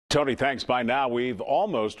Tony, thanks. By now, we've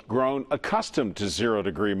almost grown accustomed to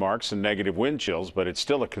 0-degree marks and negative wind chills, but it's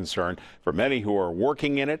still a concern for many who are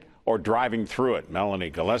working in it or driving through it. Melanie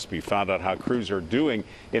Gillespie found out how crews are doing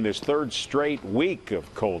in this third straight week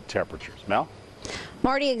of cold temperatures. Mel?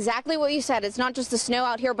 Marty, exactly what you said. It's not just the snow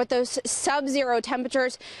out here, but those sub-zero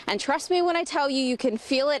temperatures. And trust me when I tell you, you can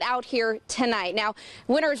feel it out here tonight. Now,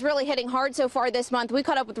 winter is really hitting hard so far this month. We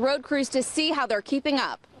caught up with road crews to see how they're keeping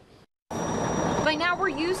up. By now, we're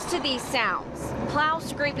used to these sounds. Plows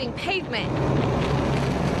scraping pavement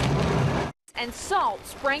and salt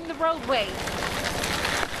spraying the roadways.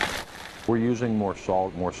 We're using more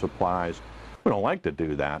salt, more supplies. We don't like to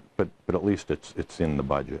do that, but at least it's in the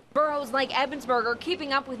budget. Boroughs like Ebensburg are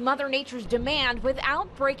keeping up with Mother Nature's demand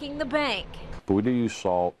without breaking the bank. But we do use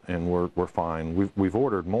salt, and we're fine. We've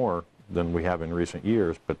ordered more than we have in recent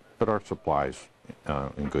years, but our supplies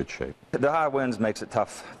in good shape. The high winds makes it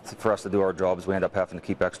tough for us to do our jobs. We end up having to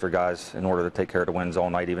keep extra guys in order to take care of the winds all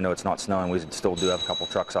night. Even though it's not snowing, we still do have a couple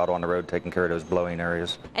trucks out on the road taking care of those blowing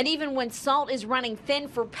areas. And even when salt is running thin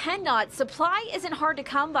for PennDOT, supply isn't hard to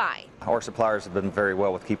come by. Our suppliers have been very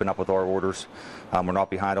well with keeping up with our orders. We're not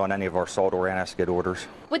behind on any of our salt or anti-skid orders.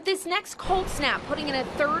 With this next cold snap putting in a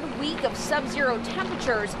third week of sub-zero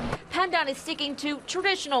temperatures, PennDOT is sticking to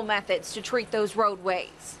traditional methods to treat those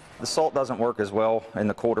roadways. The salt doesn't work as well in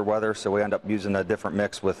the colder weather, so we end up using a different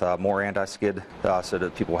mix with more anti-skid so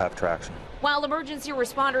that people have traction. While emergency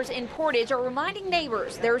responders in Portage are reminding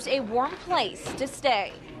neighbors there's a warm place to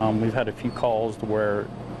stay. We've had a few calls to where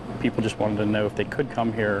people just wanted to know if they could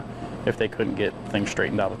come here if they couldn't get things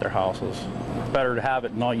straightened out at their houses. It's better to have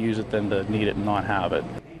it and not use it than to need it and not have it.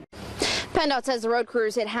 PennDOT says the road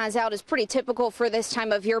crews it has out is pretty typical for this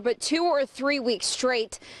time of year, but 2 or 3 weeks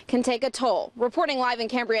straight can take a toll. Reporting live in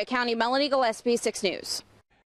Cambria County, Melanie Gillespie, 6 News.